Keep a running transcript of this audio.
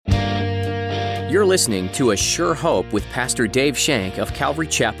You're listening to A Sure Hope with Pastor Dave Shank of Calvary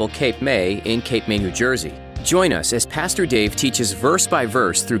Chapel, Cape May in Cape May, New Jersey. Join us as Pastor Dave teaches verse by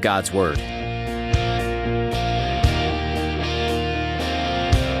verse through God's Word.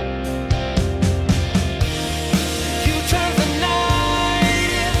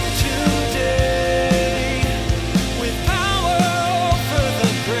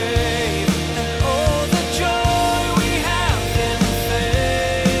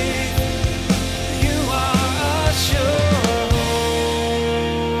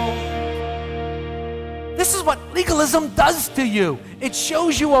 Legalism does to you. It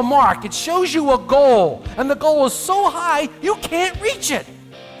shows you a mark. It shows you a goal. And the goal is so high, you can't reach it.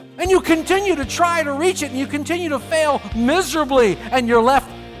 And you continue to try to reach it, and you continue to fail miserably, and you're left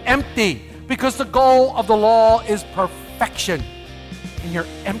empty because the goal of the law is perfection. And you're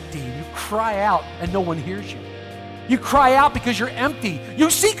empty. You cry out, and no one hears you. You cry out because you're empty. You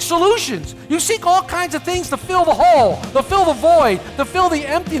seek solutions. You seek all kinds of things to fill the hole, to fill the void, to fill the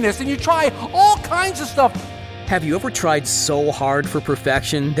emptiness, and you try all kinds of stuff. Have you ever tried so hard for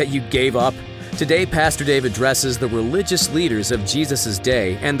perfection that you gave up? Today, Pastor Dave addresses the religious leaders of Jesus'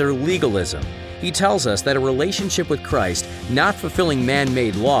 day and their legalism. He tells us that a relationship with Christ, not fulfilling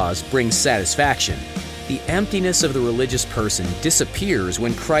man-made laws, brings satisfaction. The emptiness of the religious person disappears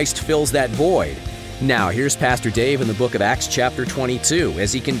when Christ fills that void. Now, here's Pastor Dave in the book of Acts chapter 22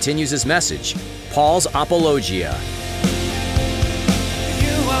 as he continues his message, Paul's Apologia.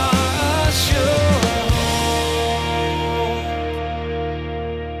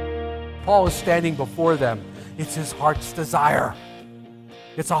 Paul is standing before them. It's his heart's desire.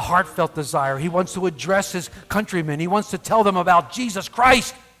 It's a heartfelt desire. He wants to address his countrymen. He wants to tell them about Jesus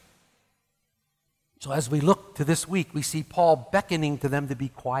Christ. So as we look to this week, we see Paul beckoning to them to be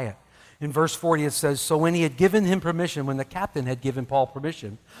quiet. In verse 40 it says, "So when he had given him permission, when the captain had given Paul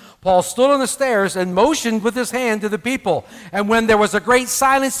permission, Paul stood on the stairs and motioned with his hand to the people. And when there was a great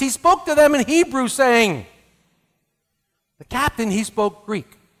silence, he spoke to them in Hebrew, saying," the captain, he spoke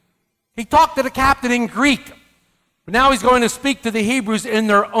Greek. He talked to the captain in Greek, but now he's going to speak to the Hebrews in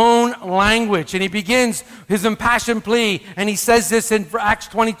their own language. And he begins his impassioned plea, and he says this in Acts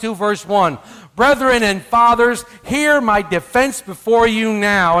 22, verse 1. "Brethren and fathers, hear my defense before you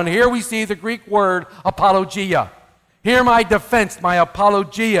now." And here we see the Greek word apologia. Hear my defense, my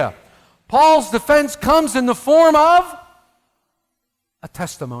apologia. Paul's defense comes in the form of a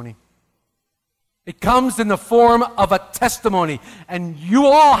testimony. It comes in the form of a testimony. And you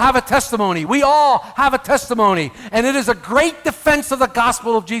all have a testimony. We all have a testimony. And it is a great defense of the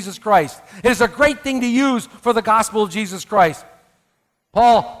gospel of Jesus Christ. It is a great thing to use for the gospel of Jesus Christ.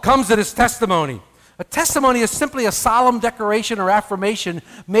 Paul comes at his testimony. A testimony is simply a solemn declaration or affirmation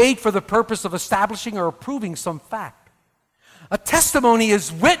made for the purpose of establishing or approving some fact. A testimony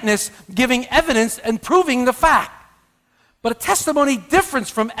is witness giving evidence and proving the fact. But a testimony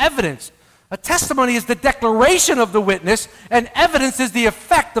differs from evidence. A testimony is the declaration of the witness, and evidence is the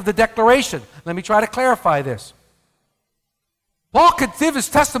effect of the declaration. Let me try to clarify this. Paul could give his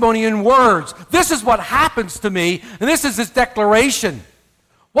testimony in words. This is what happens to me, and this is his declaration.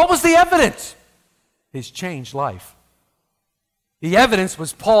 What was the evidence? His changed life. The evidence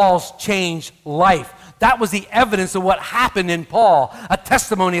was Paul's changed life. That was the evidence of what happened in Paul. A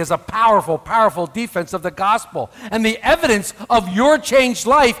testimony is a powerful, powerful defense of the gospel. And the evidence of your changed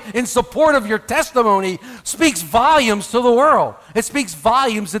life in support of your testimony speaks volumes to the world. It speaks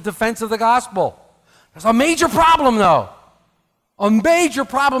volumes in defense of the gospel. There's a major problem, though. A major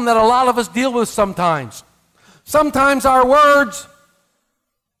problem that a lot of us deal with sometimes. Sometimes our words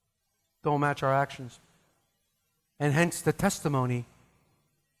don't match our actions. And hence the testimony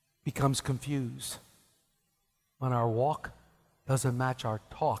becomes confused. When our walk doesn't match our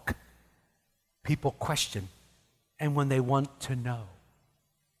talk, people question, and when they want to know.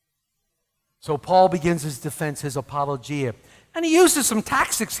 So Paul begins his defense, his apologia, and he uses some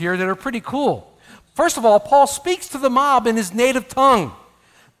tactics here that are pretty cool. First of all, Paul speaks to the mob in his native tongue.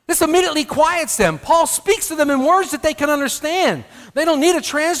 This immediately quiets them. Paul speaks to them in words that they can understand. They don't need a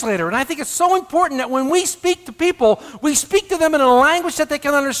translator. And I think it's so important that when we speak to people, we speak to them in a language that they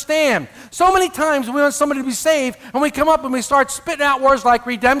can understand. So many times we want somebody to be saved, and we come up and we start spitting out words like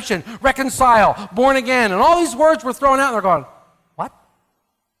redemption, reconcile, born again, and all these words were thrown out, and they're going, what?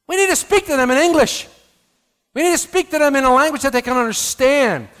 We need to speak to them in English. We need to speak to them in a language that they can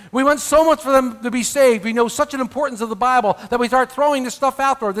understand. We want so much for them to be saved. We know such an importance of the Bible that we start throwing this stuff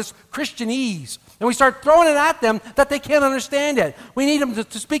out there, this Christianese. And we start throwing it at them that they can't understand it. We need them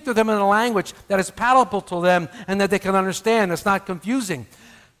to speak to them in a language that is palatable to them and that they can understand, that's not confusing.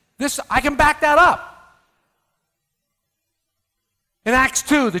 I can back that up. In Acts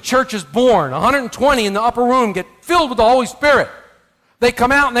 2, the church is born. 120 in the upper room get filled with the Holy Spirit. They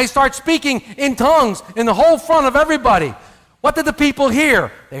come out and they start speaking in tongues in the whole front of everybody. What did the people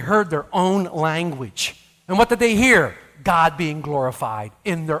hear? They heard their own language. And what did they hear? God being glorified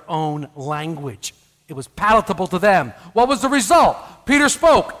in their own language. It was palatable to them. What was the result? Peter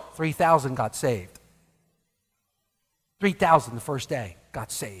spoke. 3,000 got saved. 3,000 the first day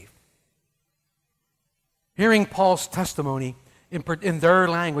got saved. Hearing Paul's testimony in their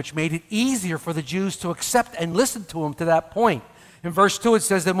language made it easier for the Jews to accept and listen to him to that point. In verse 2 it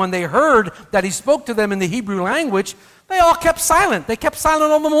says that when they heard that he spoke to them in the Hebrew language, they all kept silent. They kept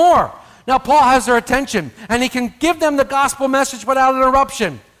silent all the more. Now Paul has their attention, and he can give them the gospel message without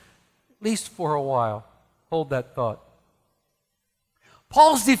interruption, at least for a while. Hold that thought.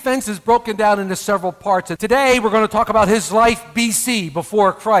 Paul's defense is broken down into several parts. And today we're going to talk about his life BC,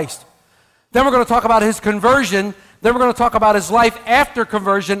 before Christ. Then we're going to talk about his conversion. Then we're going to talk about his life after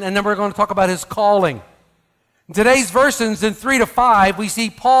conversion. And then we're going to talk about his calling. In today's verses, in 3 to 5, we see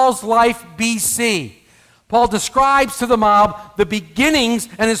Paul's life BC. Paul describes to the mob the beginnings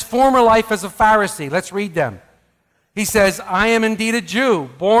and his former life as a Pharisee. Let's read them. He says, I am indeed a Jew,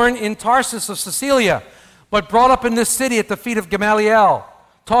 born in Tarsus of Cilicia, but brought up in this city at the feet of Gamaliel,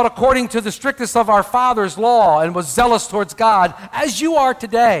 taught according to the strictest of our father's law, and was zealous towards God, as you are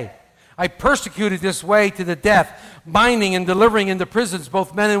today. I persecuted this way to the death, binding and delivering into prisons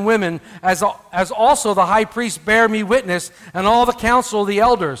both men and women, as also the high priest bare me witness, and all the council of the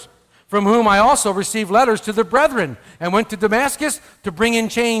elders, from whom I also received letters to the brethren, and went to Damascus to bring in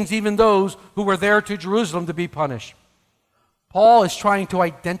chains even those who were there to Jerusalem to be punished. Paul is trying to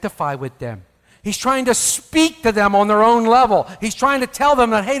identify with them. He's trying to speak to them on their own level. He's trying to tell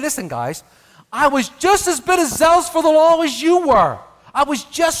them that, hey, listen, guys, I was just as bit as zealous for the law as you were. I was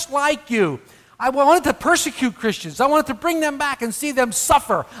just like you. I wanted to persecute Christians. I wanted to bring them back and see them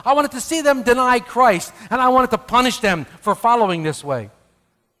suffer. I wanted to see them deny Christ, and I wanted to punish them for following this way.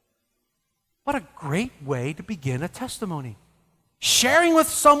 What a great way to begin a testimony. Sharing with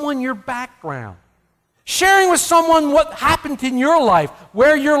someone your background. Sharing with someone what happened in your life,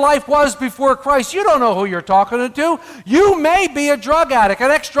 where your life was before Christ. You don't know who you're talking to. You may be a drug addict,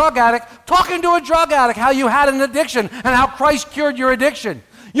 an ex-drug addict, talking to a drug addict how you had an addiction and how Christ cured your addiction.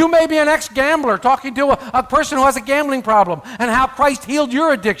 You may be an ex-gambler talking to a person who has a gambling problem and how Christ healed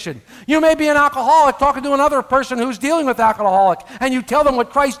your addiction. You may be an alcoholic talking to another person who's dealing with alcoholic, and you tell them what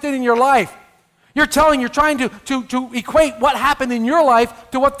Christ did in your life. You're trying to equate what happened in your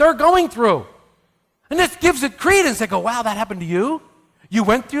life to what they're going through. And this gives it credence. They go, wow, that happened to you? You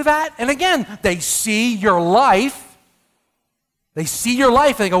went through that? And again, they see your life. They see your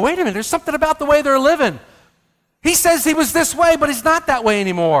life. And they go, wait a minute, there's something about the way they're living. He says he was this way, but he's not that way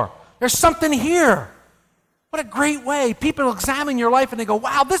anymore. There's something here. What a great way. People examine your life and they go,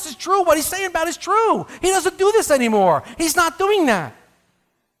 wow, this is true. What he's saying about is true. He doesn't do this anymore. He's not doing that.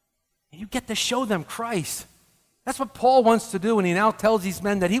 And you get to show them Christ. That's what Paul wants to do, and he now tells these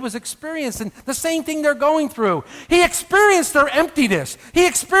men that he was experiencing the same thing they're going through. He experienced their emptiness. He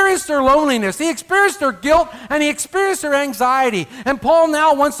experienced their loneliness. He experienced their guilt, and he experienced their anxiety. And Paul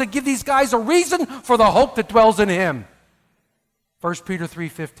now wants to give these guys a reason for the hope that dwells in him. 1 Peter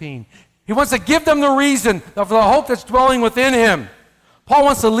 3:15. He wants to give them the reason for the hope that's dwelling within him. Paul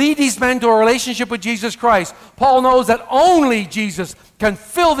wants to lead these men to a relationship with Jesus Christ. Paul knows that only Jesus can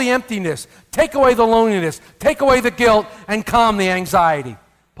fill the emptiness, take away the loneliness, take away the guilt, and calm the anxiety.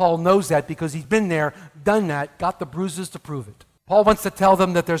 Paul knows that because he's been there, done that, got the bruises to prove it. Paul wants to tell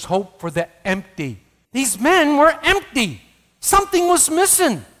them that there's hope for the empty. These men were empty. Something was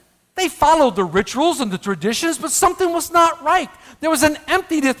missing. They followed the rituals and the traditions, but something was not right. There was an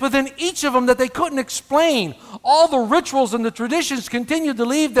emptiness within each of them that they couldn't explain. All the rituals and the traditions continued to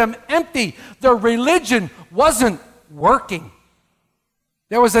leave them empty. Their religion wasn't working.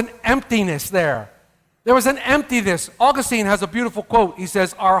 There was an emptiness there. There was an emptiness. Augustine has a beautiful quote. He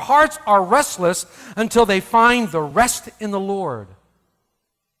says, our hearts are restless until they find the rest in the Lord.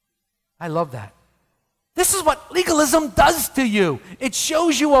 I love that. This is what legalism does to you. It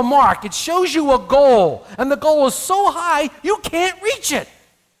shows you a mark. It shows you a goal. And the goal is so high, you can't reach it.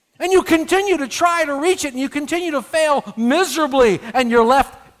 And you continue to try to reach it, and you continue to fail miserably, and you're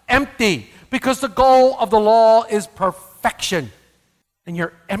left empty because the goal of the law is perfection. And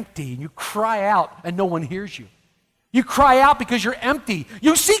you're empty, and you cry out, and no one hears you. You cry out because you're empty.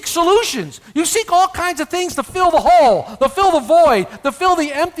 You seek solutions. You seek all kinds of things to fill the hole, to fill the void, to fill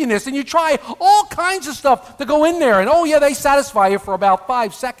the emptiness. And you try all kinds of stuff to go in there. And oh yeah, they satisfy you for about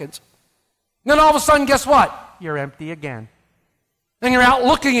 5 seconds. And then all of a sudden, guess what? You're empty again. And you're out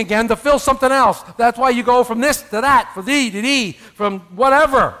looking again to fill something else. That's why you go from this to that, from D to D, from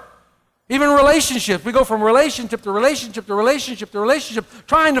whatever. Even relationships. We go from relationship to relationship to relationship to relationship,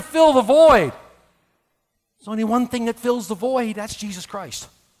 trying to fill the void. There's only one thing that fills the void. That's Jesus Christ.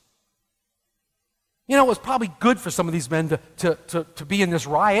 You know, it was probably good for some of these men to be in this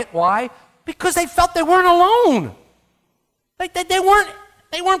riot. Why? Because they felt they weren't alone.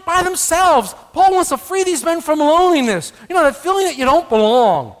 They weren't by themselves. Paul wants to free these men from loneliness. You know, that feeling that you don't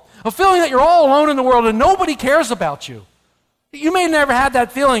belong. A feeling that you're all alone in the world and nobody cares about you. You may have never had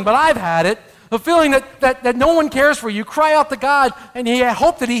that feeling, but I've had it. A feeling that no one cares for you. You cry out to God and you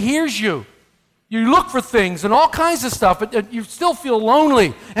hope that He hears you. You look for things and all kinds of stuff, but you still feel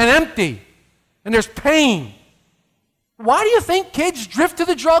lonely and empty. And there's pain. Why do you think kids drift to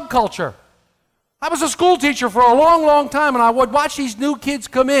the drug culture? I was a school teacher for a long, long time, and I would watch these new kids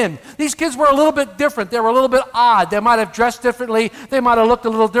come in. These kids were a little bit different. They were a little bit odd. They might have dressed differently. They might have looked a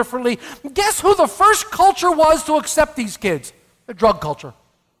little differently. Guess who the first culture was to accept these kids? The drug culture.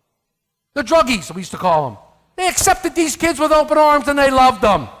 The druggies, we used to call them. They accepted these kids with open arms, and they loved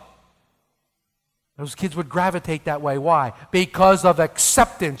them. Those kids would gravitate that way. Why? Because of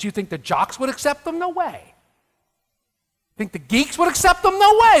acceptance. You think the jocks would accept them? No way. Think the geeks would accept them?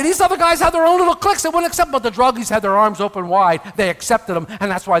 No way. These other guys had their own little cliques. They wouldn't accept them, but the druggies had their arms open wide. They accepted them,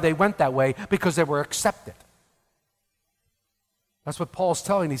 and that's why they went that way, because they were accepted. That's what Paul's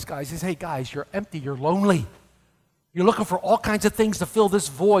telling these guys. He says, hey, guys, you're empty. You're lonely. You're looking for all kinds of things to fill this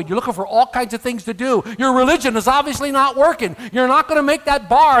void. You're looking for all kinds of things to do. Your religion is obviously not working. You're not going to make that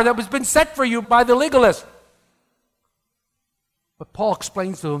bar that was been set for you by the legalist. But Paul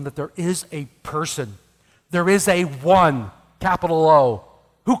explains to them that there is a person. There is a one, capital O,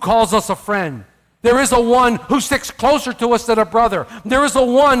 who calls us a friend. There is a one who sticks closer to us than a brother. There is a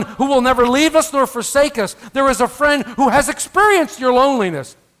one who will never leave us nor forsake us. There is a friend who has experienced your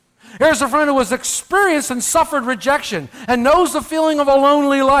loneliness. There's a friend who has experienced and suffered rejection and knows the feeling of a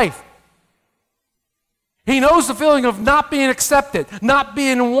lonely life. He knows the feeling of not being accepted, not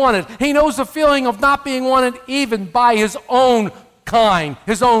being wanted. He knows the feeling of not being wanted even by his own kind,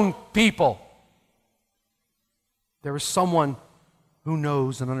 his own people. There is someone who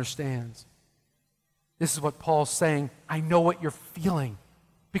knows and understands. This is what Paul's saying. I know what you're feeling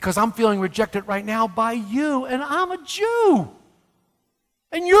because I'm feeling rejected right now by you, and I'm a Jew.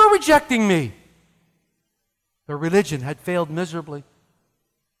 And you're rejecting me. Their religion had failed miserably.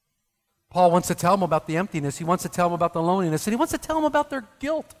 Paul wants to tell them about the emptiness. He wants to tell them about the loneliness. And he wants to tell them about their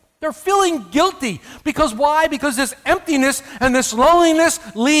guilt. They're feeling guilty. Because why? Because this emptiness and this loneliness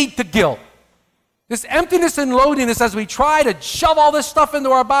lead to guilt. This emptiness and loneliness, as we try to shove all this stuff into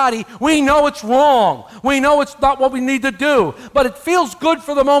our body, we know it's wrong. We know it's not what we need to do. But it feels good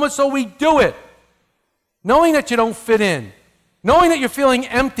for the moment, so we do it. Knowing that you don't fit in. Knowing that you're feeling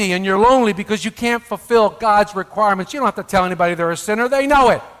empty and you're lonely because you can't fulfill God's requirements. You don't have to tell anybody they're a sinner. They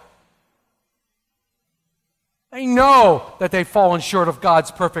know it. They know that they've fallen short of God's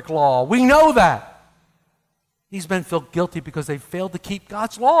perfect law. We know that. These men feel guilty because they failed to keep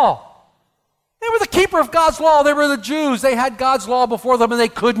God's law. They were the keeper of God's law. They were the Jews. They had God's law before them and they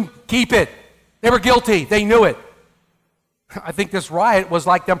couldn't keep it. They were guilty. They knew it. I think this riot was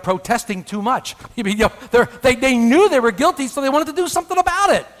like them protesting too much. I mean, they knew they were guilty, so they wanted to do something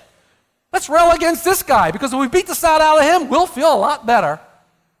about it. Let's rail against this guy, because if we beat the snot out of him, we'll feel a lot better.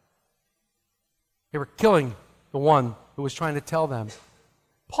 They were killing the one who was trying to tell them.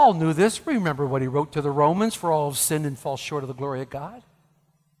 Paul knew this. Remember what he wrote to the Romans, for all have sinned and fall short of the glory of God.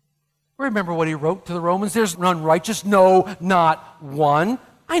 Remember what he wrote to the Romans. There's none righteous, no, not one.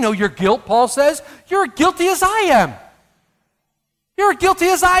 I know your guilt, Paul says. You're guilty as I am. You're guilty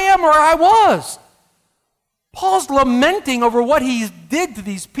as I am, or I was. Paul's lamenting over what he did to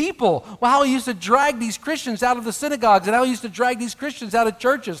these people, how he used to drag these Christians out of the synagogues and how he used to drag these Christians out of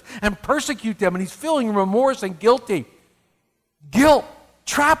churches and persecute them, and he's feeling remorse and guilty. Guilt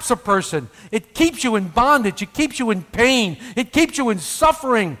traps a person. It keeps you in bondage. It keeps you in pain. It keeps you in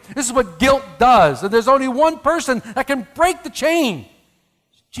suffering. This is what guilt does. And there's only one person that can break the chain.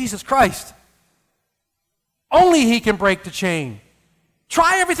 Jesus Christ. Only He can break the chain.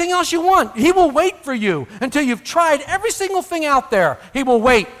 Try everything else you want. He will wait for you until you've tried every single thing out there. He will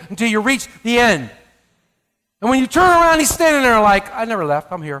wait until you reach the end. And when you turn around, He's standing there like, I never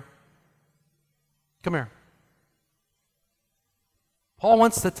left. I'm here. Come here. Paul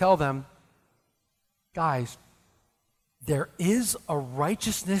wants to tell them, guys, there is a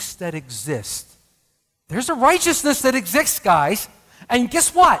righteousness that exists. There's a righteousness that exists, guys. And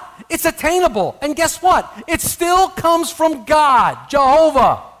guess what? It's attainable. And guess what? It still comes from God,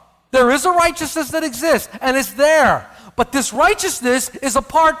 Jehovah. There is a righteousness that exists, and it's there. But this righteousness is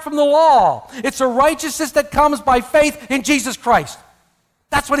apart from the law. It's a righteousness that comes by faith in Jesus Christ.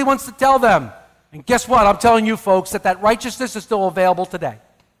 That's what he wants to tell them. And guess what? I'm telling you folks that righteousness is still available today.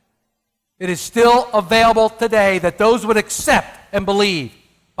 It is still available today that those would accept and believe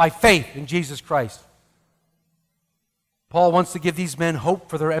by faith in Jesus Christ. Paul wants to give these men hope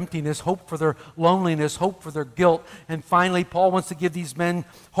for their emptiness, hope for their loneliness, hope for their guilt. And finally, Paul wants to give these men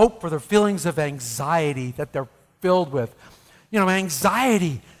hope for their feelings of anxiety that they're filled with.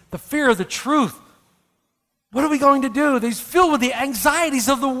 Anxiety, the fear of the truth. What are we going to do? He's filled with the anxieties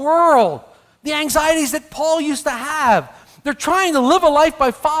of the world, the anxieties that Paul used to have. They're trying to live a life by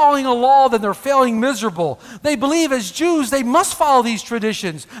following a law, then they're failing miserable. They believe as Jews they must follow these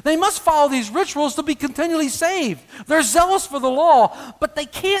traditions. They must follow these rituals to be continually saved. They're zealous for the law, but they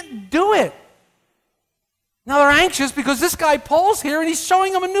can't do it. Now they're anxious because this guy Paul's here and he's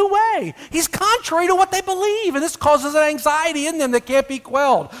showing them a new way. He's contrary to what they believe, and this causes an anxiety in them that can't be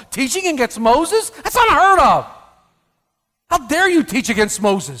quelled. Teaching against Moses? That's unheard of. How dare you teach against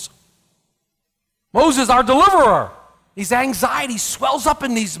Moses? Moses, our deliverer. These anxiety swells up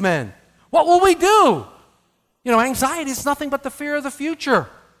in these men. What will we do? Anxiety is nothing but the fear of the future.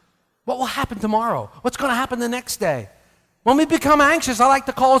 What will happen tomorrow? What's going to happen the next day? When we become anxious, I like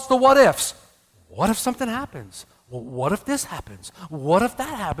to call it the what ifs. What if something happens? Well, what if this happens? What if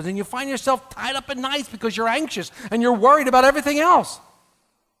that happens? And you find yourself tied up in knots because you're anxious and you're worried about everything else.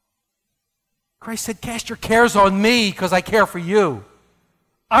 Christ said, cast your cares on me because I care for you.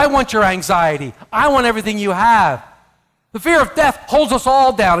 I want your anxiety. I want everything you have. The fear of death holds us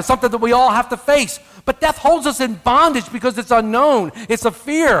all down. It's something that we all have to face. But death holds us in bondage because it's unknown. It's a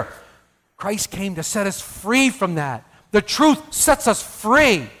fear. Christ came to set us free from that. The truth sets us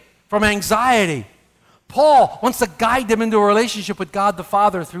free from anxiety. Paul wants to guide them into a relationship with God the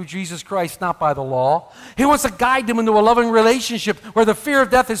Father through Jesus Christ, not by the law. He wants to guide them into a loving relationship where the fear of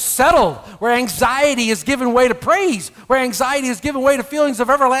death is settled, where anxiety is given way to praise, where anxiety is given way to feelings of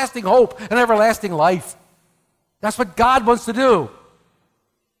everlasting hope and everlasting life. That's what God wants to do.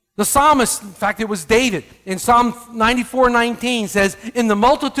 The psalmist, in fact, it was David, in Psalm 94:19 says, in the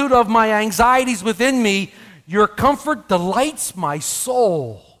multitude of my anxieties within me, your comfort delights my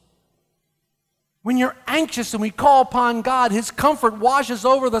soul. When you're anxious and we call upon God, his comfort washes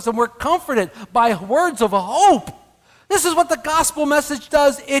over us and we're comforted by words of hope. This is what the gospel message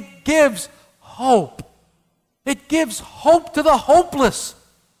does. It gives hope. It gives hope to the hopeless,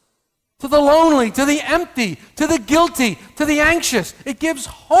 to the lonely, to the empty, to the guilty, to the anxious. It gives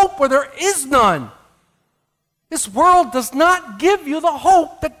hope where there is none. This world does not give you the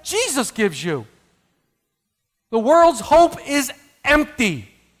hope that Jesus gives you. The world's hope is empty.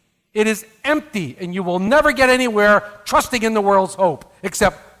 It is empty, and you will never get anywhere trusting in the world's hope,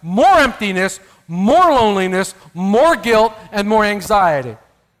 except more emptiness, more loneliness, more guilt, and more anxiety.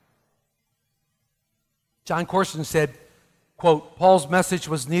 John Corson said, quote, Paul's message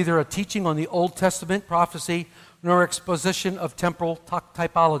was neither a teaching on the Old Testament prophecy nor exposition of temporal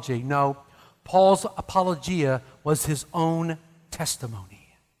typology. No, Paul's apologia was his own testimony.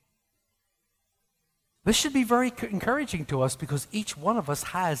 This should be very encouraging to us because each one of us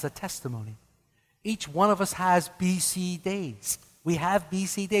has a testimony. Each one of us has BC days. We have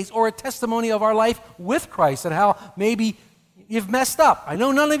BC days, or a testimony of our life with Christ and how maybe you've messed up. I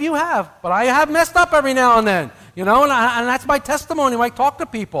know none of you have, but I have messed up every now and then, and that's my testimony when I talk to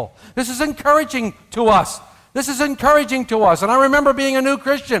people. This is encouraging to us. This is encouraging to us. And I remember being a new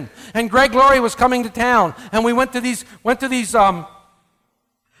Christian, and Greg Laurie was coming to town, and we went to these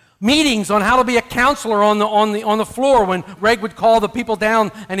meetings on how to be a counselor on the floor when Greg would call the people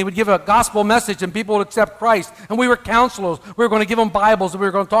down and he would give a gospel message and people would accept Christ. And we were counselors. We were going to give them Bibles and we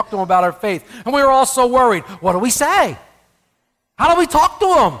were going to talk to them about our faith. And we were all so worried. What do we say? How do we talk to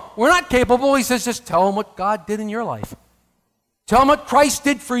them? We're not capable. He says, just tell them what God did in your life. Tell them what Christ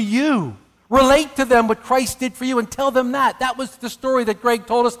did for you. Relate to them what Christ did for you and tell them that. That was the story that Greg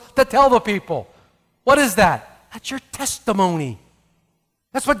told us to tell the people. What is that? That's your testimony.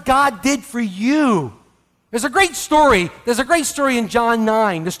 That's what God did for you. There's a great story in John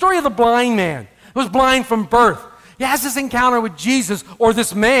 9, the story of the blind man who was blind from birth. He has this encounter with Jesus, or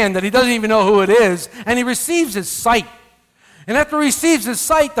this man that he doesn't even know who it is, and he receives his sight. And after he receives his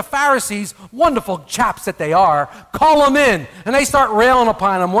sight, the Pharisees, wonderful chaps that they are, call him in, and they start railing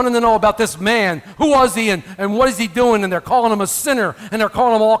upon him, wanting to know about this man. Who was he, and what is he doing? And they're calling him a sinner, and they're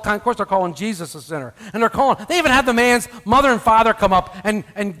calling him all kinds. Of course, they're calling Jesus a sinner. And they even had the man's mother and father come up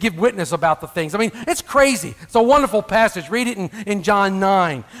and give witness about the things. I mean, it's crazy. It's a wonderful passage. Read it in John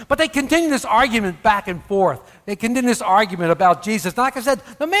 9. But they continue this argument back and forth. They continue this argument about Jesus. And like I said,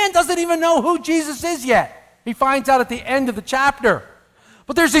 the man doesn't even know who Jesus is yet. He finds out at the end of the chapter.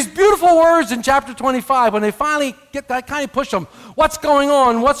 But there's these beautiful words in chapter 25 when they finally get that kind of push him. What's going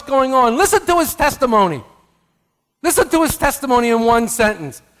on? What's going on? Listen to his testimony. Listen to his testimony in one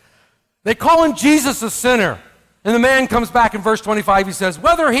sentence. They call him Jesus a sinner. And the man comes back in verse 25. He says,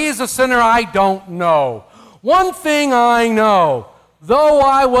 whether he is a sinner, I don't know. One thing I know, though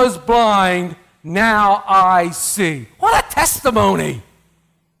I was blind, now I see. What a testimony.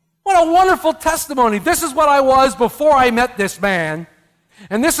 What a wonderful testimony. This is what I was before I met this man.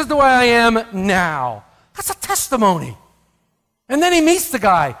 And this is the way I am now. That's a testimony. And then he meets the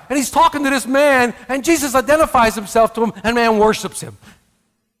guy, and he's talking to this man, and Jesus identifies himself to him, and man worships him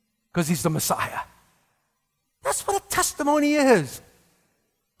because he's the Messiah. That's what a testimony is.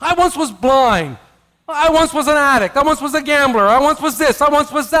 I once was blind. I once was an addict. I once was a gambler. I once was this. I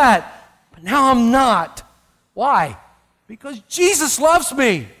once was that. But now I'm not. Why? Because Jesus loves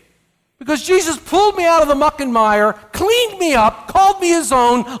me. Because Jesus pulled me out of the muck and mire, cleaned me up, called me his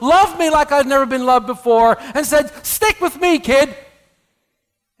own, loved me like I'd never been loved before, and said, stick with me, kid,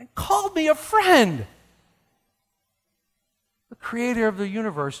 and called me a friend. The creator of the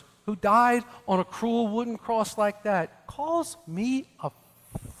universe, who died on a cruel wooden cross like that, calls me a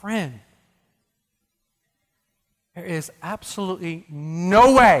friend. There is absolutely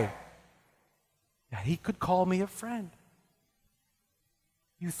no way that he could call me a friend.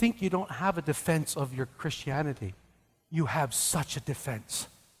 You think you don't have a defense of your Christianity. You have such a defense.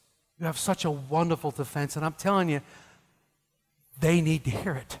 You have such a wonderful defense. And I'm telling you, they need to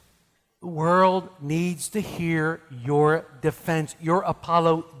hear it. The world needs to hear your defense, your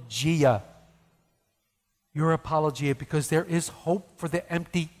apologia. Your apologia, because there is hope for the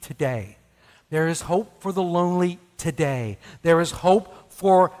empty today. There is hope for the lonely today. There is hope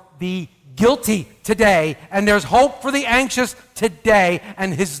for the guilty today, and there's hope for the anxious today,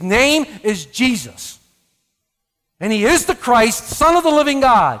 and his name is Jesus. And he is the Christ, Son of the living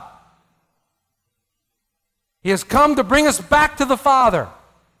God. He has come to bring us back to the Father.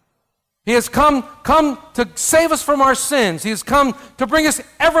 He has come to save us from our sins. He has come to bring us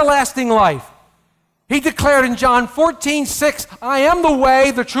everlasting life. He declared in John 14:6, I am the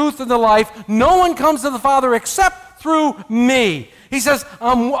way, the truth, and the life. No one comes to the Father except through me. He says,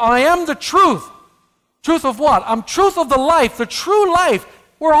 I am the truth. Truth of what? I'm truth of the life, the true life.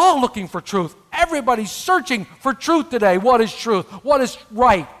 We're all looking for truth. Everybody's searching for truth today. What is truth? What is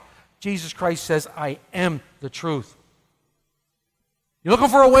right? Jesus Christ says, I am the truth. You're looking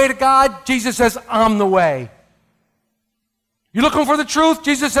for a way to God? Jesus says, I'm the way. You're looking for the truth?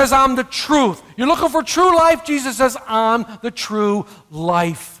 Jesus says, I'm the truth. You're looking for true life? Jesus says, I'm the true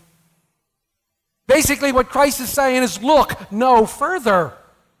life. Basically, what Christ is saying is, look no further.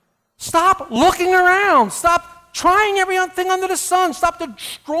 Stop looking around. Stop trying everything under the sun. Stop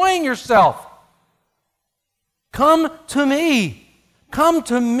destroying yourself. Come to me. Come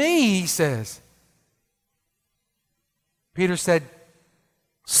to me, he says. Peter said,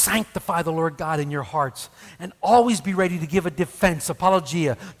 sanctify the Lord God in your hearts, and always be ready to give a defense,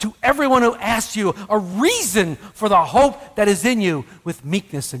 apologia, to everyone who asks you a reason for the hope that is in you with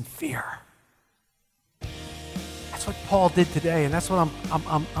meekness and fear. That's what Paul did today, and that's what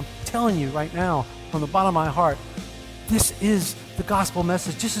I'm telling you right now from the bottom of my heart. This is the gospel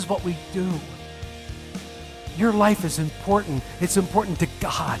message. This is what we do. Your life is important. It's important to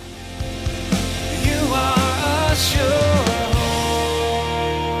God. You are a sure hope.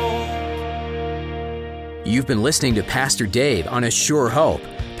 You've been listening to Pastor Dave on A Sure Hope.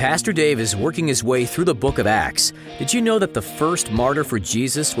 Pastor Dave is working his way through the book of Acts. Did you know that the first martyr for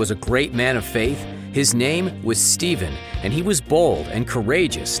Jesus was a great man of faith? His name was Stephen, and he was bold and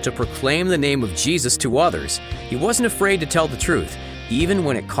courageous to proclaim the name of Jesus to others. He wasn't afraid to tell the truth, even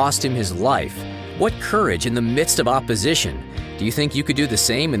when it cost him his life. What courage in the midst of opposition. Do you think you could do the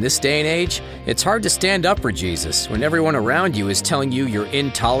same in this day and age? It's hard to stand up for Jesus when everyone around you is telling you you're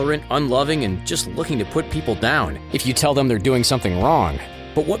intolerant, unloving, and just looking to put people down if you tell them they're doing something wrong.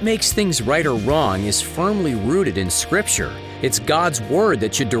 But what makes things right or wrong is firmly rooted in Scripture. It's God's Word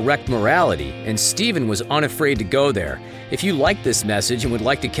that should direct morality, and Stephen was unafraid to go there. If you like this message and would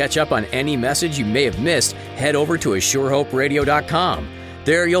like to catch up on any message you may have missed, head over to ASureHopeRadio.com.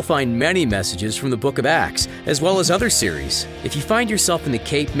 There you'll find many messages from the book of Acts, as well as other series. If you find yourself in the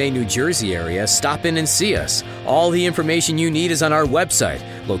Cape May, New Jersey area, stop in and see us. All the information you need is on our website,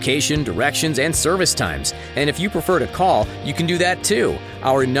 location, directions, and service times. And if you prefer to call, you can do that too.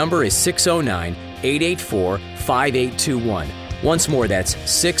 Our number is 609-884-5821. Once more, that's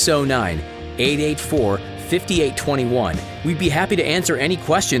 609-884-5821. We'd be happy to answer any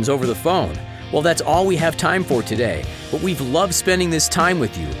questions over the phone. Well, that's all we have time for today, but we've loved spending this time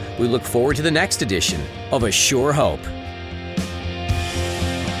with you. We look forward to the next edition of A Sure Hope.